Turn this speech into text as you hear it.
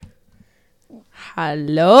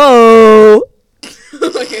Halló.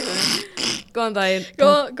 Góðan daginn.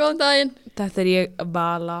 Góðan daginn. Þetta ég,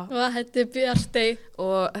 Bala. Og þetta Bjartey.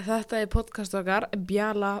 Og þetta podcast okkar,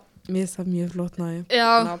 Bjala. Mér finnst það mjög flott nafn.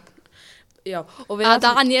 Já. Já. Og við Að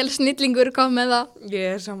Daniel Snillingur kom með það.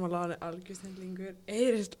 Ég sammála hann algjör snillingur.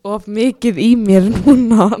 Heyrist of mikið í mér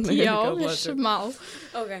núna. Já, smá.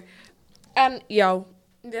 Ok. En já,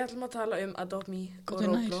 við ætlum að tala um Adopt Me og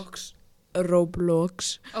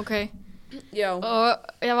Roblox. Ok. Já.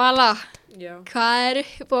 Og ég vala, Já. hvað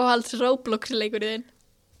uppáhalds Roblox leikurinn þinn?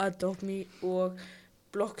 Adopt Me og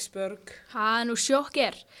Bloxburg. Það nú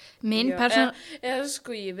sjokker. Minn Já, persón... eða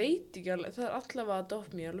sko, ég veit ekki alveg, það allavega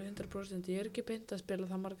Adopt Me, alveg 100%, ég ekki beint að spila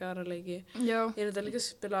það marga aðra leiki. Já. Ég þetta líka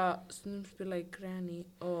stundum spila í Granny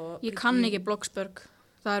og... Ég kann ekki Bloxburg.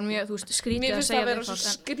 Það mjög, þú veist, skrítið að segja Mér finnst það að vera svo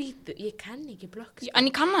skrítið, ég kann ekki Bloxburg. En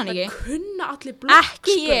ég kann hann ekki. Það kunna allir Bloxburg.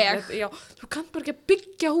 Ekki ég. Já, þú kann bara ekki að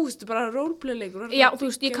byggja hús, þetta er bara roleplay-leikur. Já, þú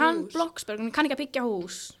veist, ég kann Bloxburg, en ég kann ekki að byggja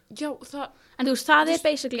hús. Já, það... En þú veist, það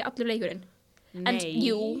basically allur leikurinn. Nei. En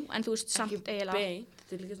jú, en þú veist, samt eiginlega. Ekki beint,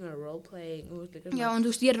 þetta líka svona roleplaying. Já, en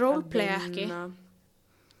þú veist, ég roleplay ekki.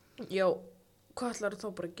 Já, hvað ætlar þá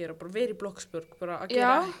bara að gera? Bara verið í Bloxburg, bara að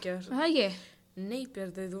gera ekki. Já, það ekki. Nei,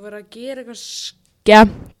 Bjartey, þú verður að gera eitthvað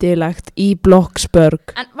skemmtilegt í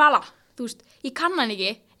Bloxburg. En Vala, þú veist, ég kann hann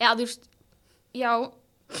ekki. Eða, þú veist, já.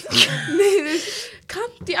 Nei, þú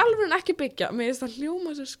kannt í alveg ekki byggja. Mér finnst það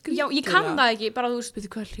hljóma svo skrítið. Já, ég kann það ekki, bara þú veist.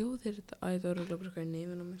 Veitu hvað hljóð er þetta? Æ, það er bara eitthvað í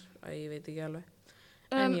nefn á mér. Æ, ég veit ekki alveg.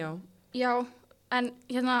 En já. Já, en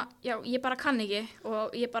hérna, já, ég bara kann ekki.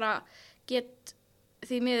 Og ég bara get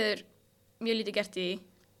því miður mjög lítið gert í því.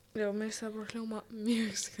 Já, mér finnst það bara hljóma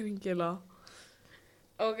mjög skringilega.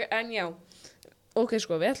 Ok, en já. Ok,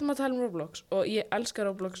 sko, við ætlum að tala um Roblox og ég elska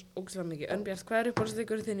Roblox ógeðslega mikið. En Bjart, hvað er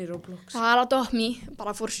uppáhaldsleikurinn þinn í Roblox? Það er Adopt Me,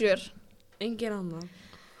 bara for sure. Engin annan.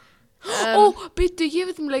 Bíddu, ég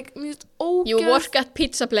veit leik, mér finnst You work at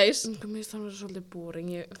pizza place. Mér finnst hann vera svolítið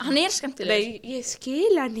boring. Hann er skemmtilegur. Nei, ég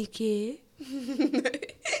skil hann ekki.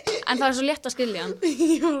 En það er svo létt að skilja hann.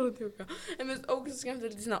 Ég var að tjóka. En mér finnst ógeðslega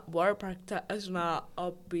skemmtilegt í svona waterpark, svona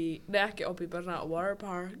ekki obby, bara svona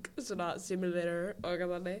waterpark, svona simulator og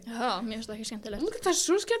eitthvað þannig. Já, mér finnst það ekki skemmtilegt. Það er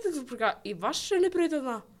svo skemmtilegt, þú bara í vassinu breyta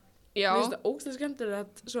það. Já. Mér finnst það ógeðslega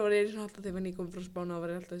skemmtilegt. Svo var ég svona alltaf þegar ég kom frá Spáni og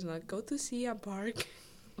var ég alltaf svona go to Siam Park.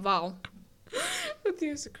 Vá. Og það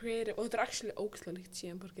er svo creative. Og þetta er actually ógeðslega líkt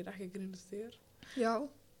Siam Park, ég er ekki að grínast þér. Já.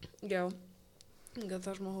 Já. Það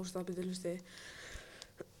er smá hóstapið til hlusti.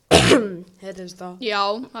 Heyrðist það? Já,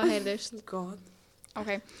 það heyrðist. God. Ok.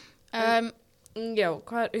 Já,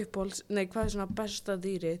 hvað er uppáhalds, hvað er svona besta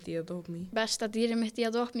dýrið í Adopt Me? Besta dýrið mitt í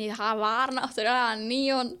Adopt Me, það var náttúrulega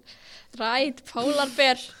Neon Ride Polar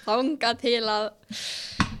Bear þangað til að...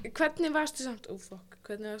 Hvernig varstu samt,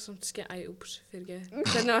 hvernig var samt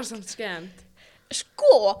hvernig var samt skemmt?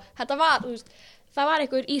 Sko, þetta var, þú veist, það var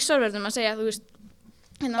einhver í serverðum að segja, þú veist,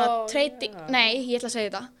 trading, nei, ég ætla að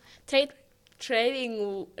segja þetta, Trading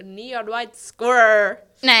Neon White Score.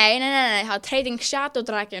 Nei, það var Trading Shadow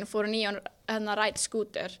Dragon for Neon Ride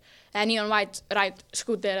Scooter, eða Neon White Ride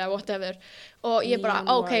Scooter eða whatever, og ég bara,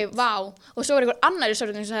 vá, og svo var einhver annar í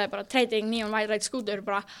serverðum sem sagði bara Trading Neon White Ride Scooter,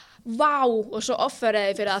 bara, vá, og svo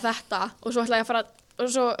offeraði fyrir þetta, og svo ætlaði ég að fara,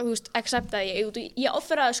 og svo, þú veist, acceptaði ég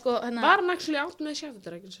offeraði sko, Var hann actually átt með Shadow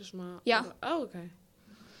Dragon sem að... Já. Ok.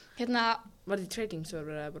 Var þið trading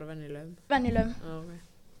server eða bara venjulegum? Venjulegum. Ok.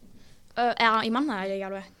 Eða, ég manna það ekki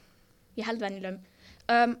alveg. Ég held venjulegum.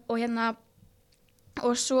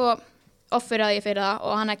 Og svo offeraði ég fyrir það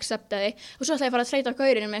og hann acceptaði, og svo ætlaði ég að fara að treyta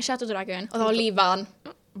gaurinn með Shadow Dragon og þá lífaði hann.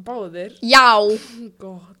 Báðir? Já!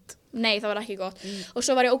 Gott. Nei, það var ekki gott. Og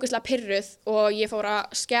svo var ég ógeðslega pirruð og ég fór að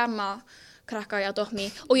skemma krakka í Adopt Me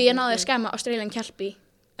og ég náði að skemma Australian Kelpie.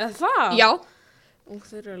 Eða það? Já. Og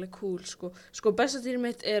þeir eru alveg cool, sko. Sko, besta dýrið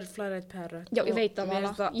mitt er Fly-Ride Parrot. Já, ég veit það,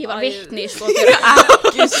 Vala. Ég var vitni, sko.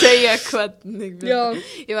 Ekki segja hvernig. Já.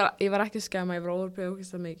 Ég var ekki að skemma, ég var overplay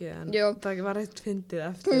ógeðslega mikið, en það var eitt fyndið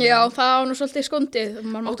eftir. Já, það var nú svolítið skondið.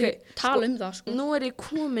 Maður mátti tala um það, sko. Nú er ég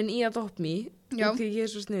komin í Adopt Me, því ég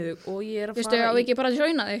er svo sniðug, og ég er að fara Vistu, að við ekki bara til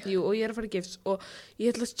sjóina þig? Jú, og ég er að fara í gifts, og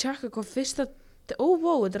ég ætla að tjekka hvað fyrsta...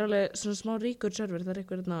 wow, þetta er alveg svona smá ríkur server, það er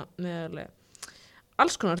eitthvað með alveg...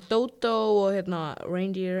 Alls konar, Dodo og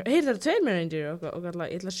Reindeer. Það er tveir með Reindeer og ég ætla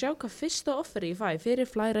að sjá hvað fyrsta offeri ég fæ fyrir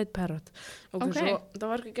Fly-Ride Parrot. Svo það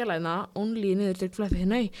var ekki gæla only niður til flæði.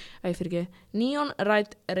 Nei, Neon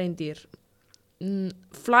Ride Reindeer.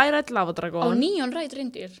 Fly-Ride Lava Dragon. Neon Ride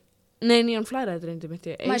Reindeer? Nei, Neon Fly-Ride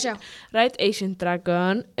Reindeer. Má ég sjá? Ride Asian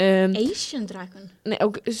Dragon. Asian Dragon? Nei,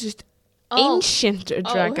 Ancient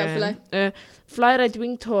Dragon, óhefnileg. Flyride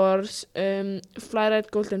Winged Horse, Flyride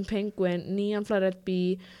Golden Penguin, Neon Flyride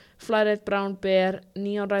Bee, Flyride Brown Bear,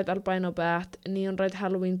 Neon Ride Albino Bat, Neon Ride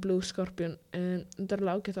Halloween Blue Scorpion. Þetta er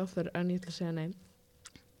alveg ágætt offer en ég ætla að segja nei.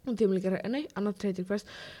 Og tímulíkar, nei, annað Trading Quest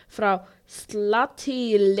frá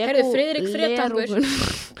Slati Heyrðu, Friðrik Fredtangur.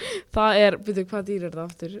 Það byrju, hvað dýr er það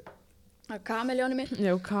aftur? Kameljóni mitt.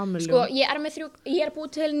 Já, kameljón. Sko, ég er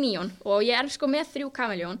búið til Neon og ég er sko með 3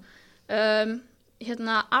 kameljón.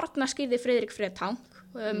 Arna skýrði Friðrik Fredtang.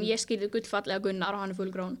 Ég skýrði gullfallega Gunnar og hann er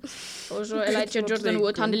fullgrón. Og svo Elijah Jordan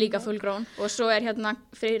Wood, hann er líka fullgrón. Og svo er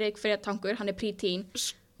Friðrik Fredtangur, hann er pre-teen.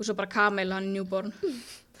 Og svo bara Kamel, hann er newborn.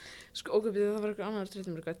 Sko, það var eitthvað annar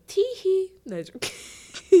treytum mér eitthvað Tihi, nei,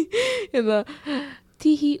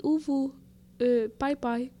 Tihi Uvu Bye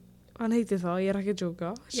Bye, hann heiti það, ég er ekki að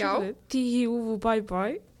djóka. Já. Tihi Uvu Bye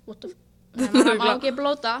Bye. What the hann má ekki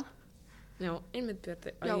blóta. Já, einmitt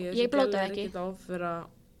Bjarti. Já, ég blótaði ekki. Ég á fyrir að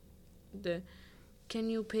can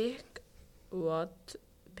you pick what,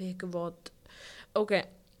 ok,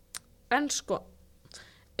 en sko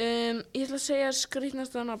ég ætla að segja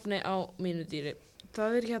skrýtnasta nafni á mínu dýri.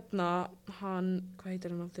 Það er hann, hvað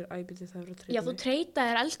heitir hann aftur? Æbiti, það er að treyta mig. Já, þú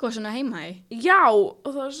treytaðir eldgosuna heima í. Já, og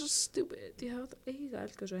það er svo stupid. Ég hafði að eiga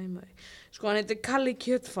eldgosu heima í. Sko, hann heitir Kalli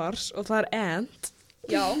Kjötfars og það er Ant.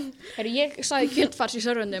 Já, ég sagði kjötfars í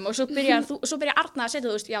servundum og svo byrjar Arna að setja,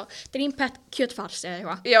 þú veist, já, Dream Pet kjötfars eða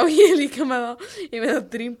eitthvað. Já, ég er líka með það. Ég með það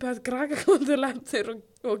Dream Pet krakkakótulettur og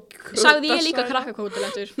Sagði ég líka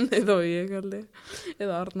krakkakótulettur? Nei, þó ég kalli.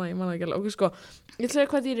 Eða Arna, ég manna ekki alveg. Ok, sko, ég ætla að segja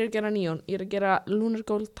hvað ég er að gera Neon. Ég er að gera Lunar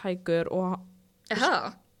Gold Tiger og...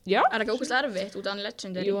 Það? Já. Er ekki ókvæmst erfitt út af hann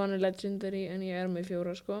Legendary? Jú, hann er Legendary en ég er með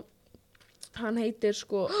 4, sko. Hann heitir,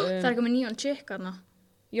 sko... Það er ekki með Neon Chick, Arna.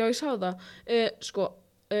 Já, ég sá það.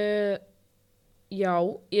 Já,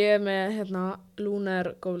 ég er með,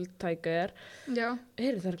 Lunar Gold Tiger. Já.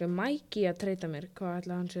 Það er ekki Mikey að treyta mér. Hvað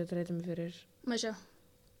ætla hann sé að treyta mér fyrir? Má ég sjá.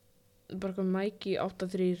 Bara eitthvað Mikey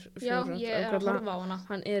 834. Já, ég er að horfa á hana.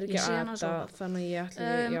 Hann er ekki Ég sé að hana þetta, svo. þannig að ég ætla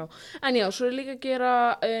já. En já, svo er líka að gera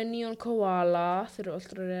Neon Koala, þeir eru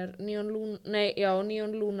ultra rare.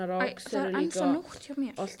 Neon Lunarox, Það er ennþá nótt hjá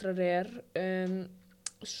mér. ultra rare.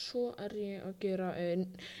 Svo er ég að gera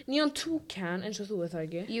Neon Toucan, eins og þú það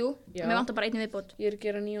ekki? Jú, Já. mér vantar bara einnig viðbót. Ég er að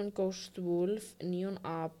gera Neon Ghost Wolf, Neon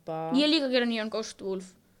Abba. Ég er líka að gera Neon Ghost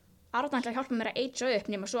Wolf. Arna ætla að hjálpa mér að agea upp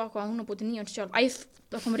nema svo hvað hún har búið til Neon sjálf.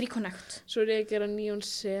 Það kom Reconnect. Svo er ég að gera Neon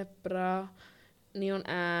Zebra, Neon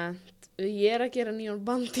Ant. Ég er að gera Neon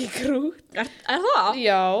Bandicoot. Er það?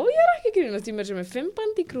 Já, ég er ekki að grínast í mér sem er 5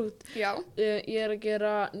 Bandicoot. Já. Ég er að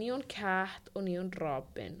gera Neon Cat og Neon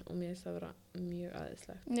Robin og mér finnst það vera mjög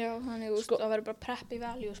aðeinslegt. Já, þannig Sko- það verður bara preppy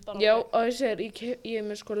values bara. Já, og ég segir, ég er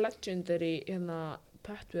með sko Legendary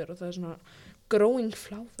petwear og það er svona Growing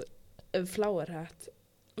Flower Hat.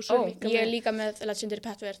 Og svo Ég er líka með Legendary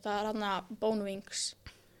Petwear, það er hana Bone Wings.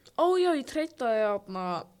 Já, ég treytaði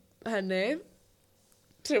henni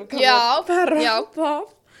sem Já, perra já. það.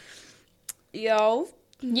 Já,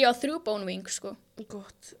 Ég á 3 Bone Wings, sko.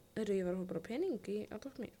 gott. Ég var að fá bara pening í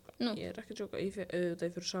Adopt Me. Nú. Ég er ekki að tjóka, auðvitað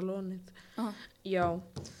ég fyrir salónið. Aha. Já.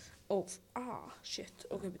 Shit.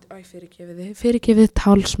 Ok, fyrirgefið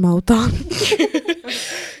tálsmátan.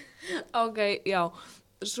 Ok, já.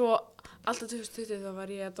 Svo alltaf 2020 þá var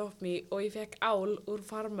ég að Adopt Me og ég fekk ál úr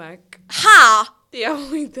Farmegg. Ha? Já,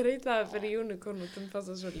 ég treytaði fyrir unicorn og þannig fannst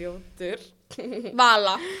það svo ljótur.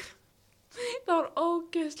 Vala. Það var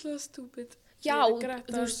ógeðslega stúpid. Já,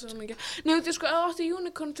 þú veist svo mikið. Nei, þú veist sko, ef þú átti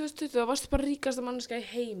unicorn 2020 þá varstu bara ríkasta manneska í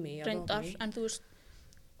heimi. í Adopt Reyndar, Me. en þú veist.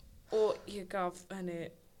 Og ég gaf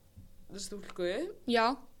henni stúlku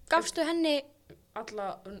Já. Gafstu henni.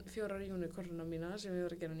 alla 4 unicornuna mína sem ég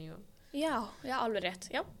var að gera Neon. Já, alveg rétt,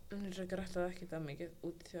 já. En ég rættaði ekki það mikið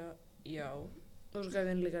út því að, já. Og svo gaf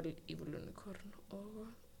ég henni líka Evil Unicorn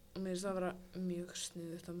og mér finnst það að vera mjög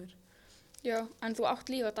sniðugt á mér. Já, en þú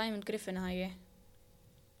átt líka Diamond Griffin, eða ekki?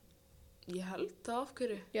 Ég held það af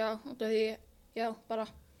hverju. Já, út af því, já, bara.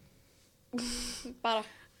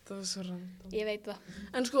 Það var svo random. Ég veit það.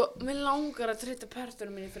 En sko, mér langar að treyta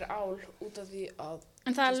pertunum minni fyrir ál út af því að...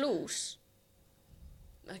 En það er lús.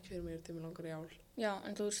 Ekki fyrir mér, því mér langar í ál. Já,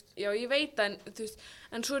 en þú veist. Já, ég veit það, en þú veist,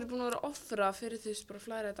 en svo er ég búin að vera að offra fyrir þú veist, bara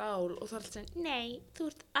flæra þetta ál og það er alltaf segja, nei, þú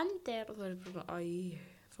ert andir og það er bara,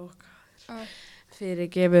 fokka þér.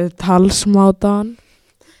 Fyrirgefið talsmátan.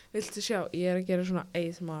 Viltu sjá, ég er að gera svona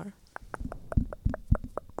ASMR.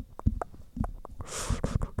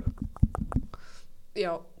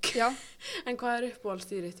 Já. En hvað er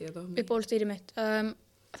uppáhaldsdýrið þitt í þetta? Uppáhaldsdýrið mitt.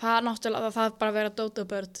 Það er náttúrulega, það bara að vera Dodo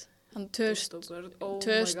Bird. Þannig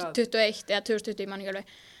 2021 eða 2020, ég man ekki alveg.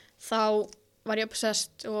 Þá var ég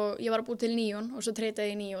obsessed og ég var að búa til Neon og svo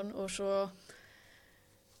treytaði ég Neon og svo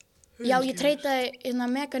já, ég treytaði hérna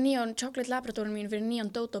Mega Neon Chocolate Labradorin mín fyrir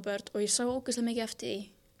Neon Dodo Bird og ég sá ógeðslega mikið eftir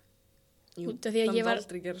því út af því að ég var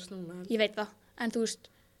aldrei gerast núna ég veit það, en þú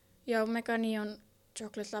veist já, Mega Neon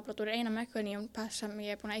Chocolate Labrador er eina Mega Neon pet sem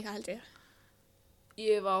ég er búin að eiga held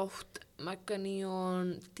ég hef átt Mega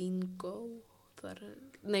Neon Dingo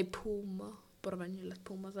Puma bara venjulegt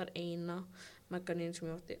Puma, það er eina Mega Neon sem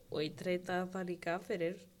ég átti og ég treytaði það líka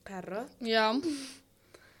fyrir Parrot já,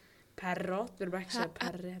 við erum ekki að segja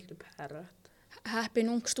Perri heldur Parrot heppin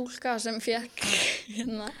ung stúlka sem fekk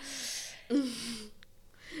hérna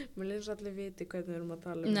mér leiðis allir viti hvernig við erum að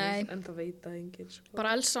tala Nei. en það veit að enginn sko.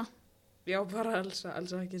 bara Elsa já, bara Elsa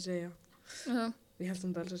ekki að segja já, ég held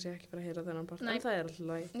að Elsa sé ekki bara að heyra þennan part Nei. en það er alltaf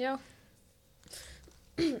lagi já,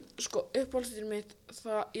 sko, uppáhaldsdýr mitt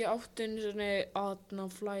það ég átti einu sinni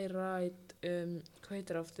að flyride hvað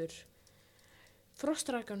heitir það aftur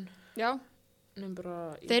Frostdragon já. nefn bara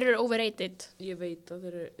Þeir eru overrated ég veit að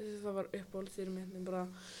það var uppáhaldsdýr mitt nefn bara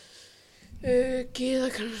Gyða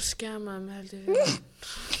kannar skemaði mig held ég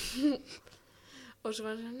fyrir og svo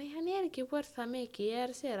var hann nei, hann er ekki worth það mikið ég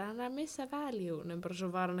er að segja hann er að missa value nefn bara svo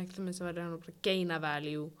var hann ekkert að missa value hann var bara að gaina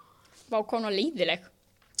value Vá, hvað hún var leiðileg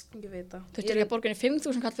ég veit það Þú ert ekki að borga henni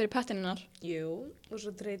 5.000 kall fyrir pettininnar jú, og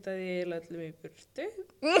svo treytaði ég öllum í burtu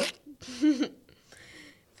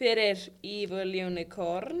fyrir Evil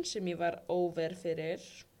Unicorn sem ég var over fyrir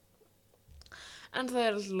en það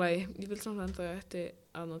er alltaf lagi ég vil samt enda eftir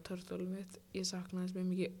aðná törtólum mitt ég saknaði þess mjög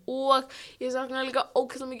mikið og ég saknaði líka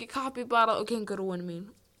ókvæmlega mikið kapibara og kengurúin mín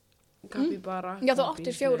kapibara Já, þú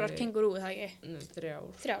áttir 4 kengurú, það ekki?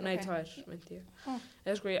 3 nei, ok. 2 myndi ég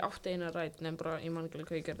eða sko ég átti eina rætt nefn bara ég man ekki alveg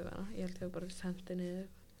hvað ég gerði það ég held ég bara hendinni eða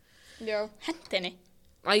eitthvað Já, hendinni?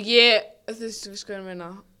 að ég, þú veist við skoðum minna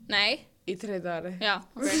Nei, í 3 dagari já,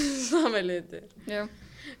 ok sami litur Já.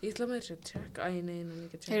 ég ætla með þess að tjekka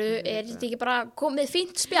Heyrðu, er þetta ekki bara komið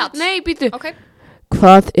fínt spjall? nei, býtu Ok,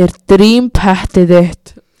 hvað er dream petið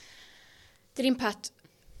þitt? Dream Pet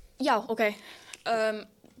Já, ok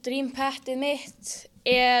Dream Petið mitt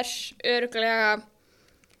er örugglega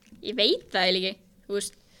ég veit það eiginlega ekki þú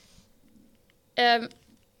veist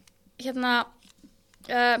hérna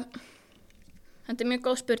þetta er mjög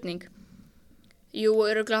góð spurning jú,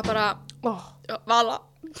 örugglega bara Vala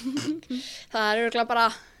það er örugglega bara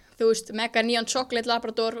þú veist, Mega Neon Chocolate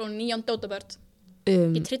Labrador og Neon Dodo Bird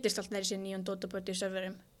ég tryllist alltaf þessi Neon Dodo Bird í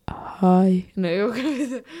serverum nei, ok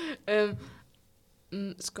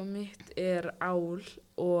sko mitt er ál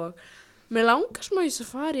og mér langar smá í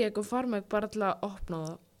safari og fara mig bara til að opna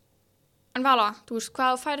það en Vala, þú veist,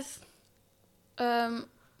 hvað þú færð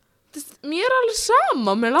mér er alveg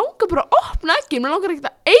sama, mér langar bara að opna ekki, mér langar ekki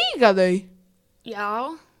að eiga þau já,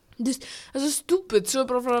 það er svo stúpid, svo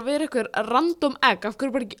bara að fara að vera eitthvað random egg, af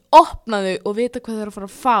hverju bara ekki opna þau og vita hvað þau eru að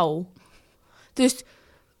fara að fá þú veist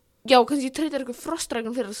já, kannski ég treytar eitthvað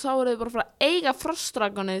frostdragon fyrir þá eru þau bara að fara að eiga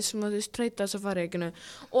frostdragonið sem þú veist treyta safari-egginu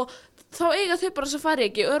og þá eiga þau bara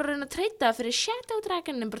safari-eggi og eru að reyna að treyta það fyrir shadow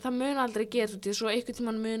dragonin bara það mun aldrei gera því svo einhvern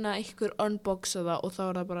tímann muna einhver unboxa það og þá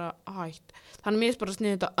er það bara hægt þannig mér er bara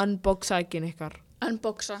sniðið að unboxa eggin ykkar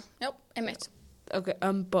unboxa, já, einmitt ok,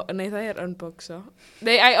 nei það er unboxa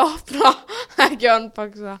nei, opna, ekki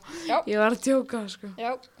unboxa já, ég var að djóka sko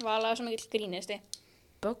já, Vala er svo mikill grínisti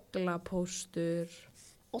Bögglapóstur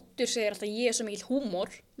Oddur segir alltaf ég er svo mikill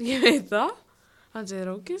húmor ég veit það, hann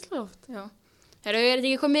segir ógeðslega oft já Herru, er þetta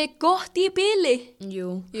ekki komið gott í bili?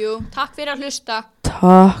 Jú, takk fyrir að hlusta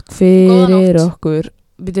takk fyrir okkur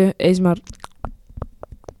býtu, Eismar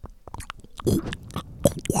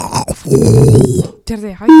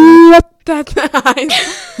Tjarði, hættu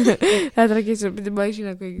þetta er ekki svo býtu maður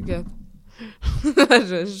sína hvað ekki gett það er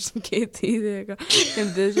svo skitt í þig eitthvað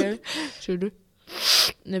nefndi þessu sjölu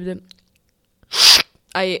nefndi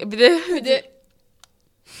býtu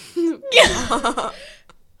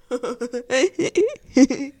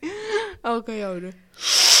ok, járu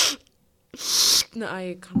nei,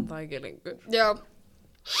 ég kann það ekki lengur já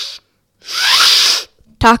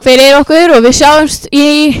takk fyrir okkur og við sjáumst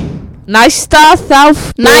í næsta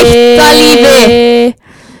þátti næsta lífi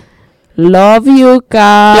love you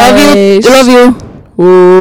guys love you